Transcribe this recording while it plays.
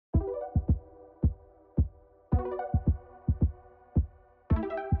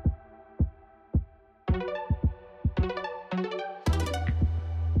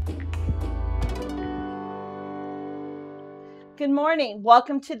Good morning.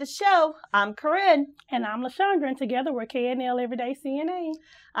 Welcome to the show. I'm Corinne. And I'm LaShondra, and together we're KNL Everyday CNA.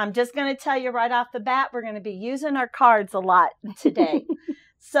 I'm just going to tell you right off the bat, we're going to be using our cards a lot today.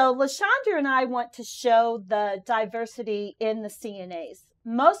 So LaShondra and I want to show the diversity in the CNAs.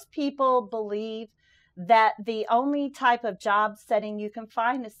 Most people believe that the only type of job setting you can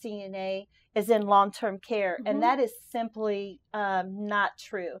find a CNA is in long-term care, and that is simply not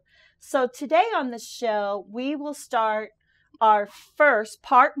true. So today on the show, we will start our first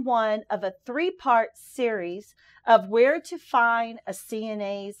part one of a three-part series of where to find a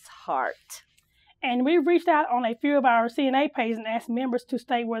CNA's heart. And we've reached out on a few of our CNA pages and asked members to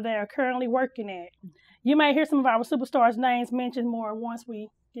state where they are currently working at. You may hear some of our superstars' names mentioned more once we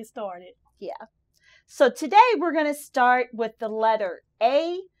get started. Yeah. So today we're going to start with the letter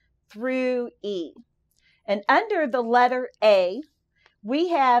A through E. And under the letter A, we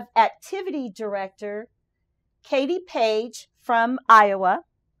have Activity Director Katie Page from Iowa.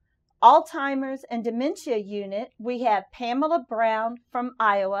 Alzheimer's and Dementia Unit, we have Pamela Brown from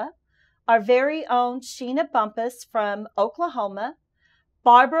Iowa. Our very own Sheena Bumpus from Oklahoma.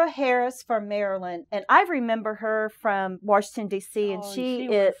 Barbara Harris from Maryland. And I remember her from Washington, D.C., and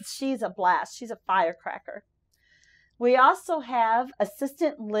she's a blast. She's a firecracker. We also have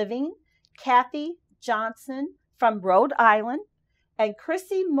Assistant Living Kathy Johnson from Rhode Island. And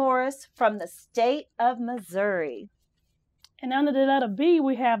Chrissy Morris from the state of Missouri. And under the letter B,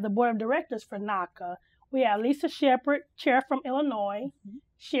 we have the Board of Directors for NAHCA. We have Lisa Shepard, Chair from Illinois,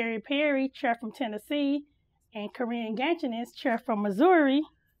 Sherry Perry, Chair from Tennessee, and Corinne Ganchanis, Chair from Missouri.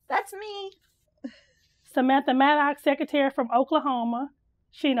 That's me. Samantha Maddox, Secretary from Oklahoma,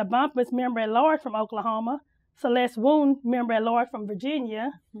 Sheena Bumpus, Member at Large from Oklahoma, Celeste Woon, Member at Large from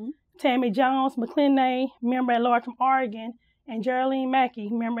Virginia, Tammy Jones McClenney, Member at Large from Oregon, and Geraldine Mackey,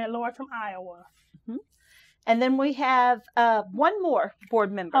 Member at Large from Iowa. And then we have one more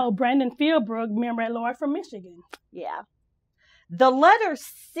board member. Oh, Brandon Fieldbrook, Member at Large from Michigan. Yeah. The letter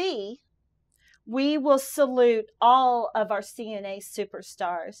C, we will salute all of our CNA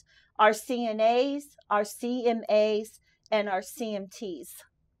superstars. Our CNAs, our CMAs, and our CMTs.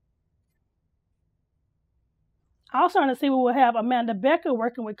 Also on the C, we will have Amanda Becker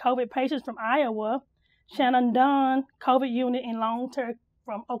working with COVID patients from Iowa. Shannon Dunn, COVID unit in long-term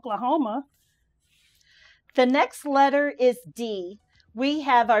from Oklahoma. The next letter is D. We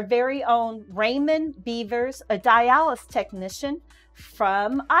have our very own Raymond Beavers, a dialysis technician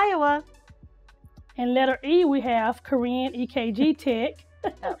from Iowa. And letter E, we have Corinne EKG Tech.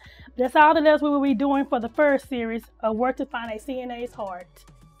 That's all the letters we will be doing for the first series of Where to Find a CNA's Heart.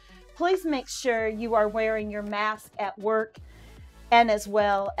 Please make sure you are wearing your mask at work and as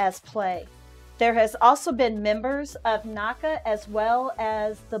well as play. There has also been members of NAHCA as well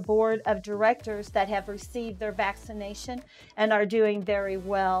as the Board of Directors that have received their vaccination and are doing very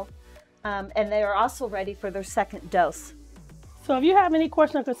well. And they are also ready for their second dose. So if you have any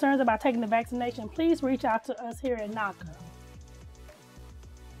questions or concerns about taking the vaccination, please reach out to us here at NAHCA.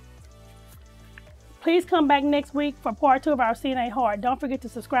 Please come back next week for part 2 of our CNA Heart. Don't forget to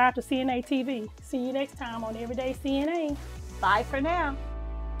subscribe to CNA TV. See you next time on Everyday CNA. Bye for now.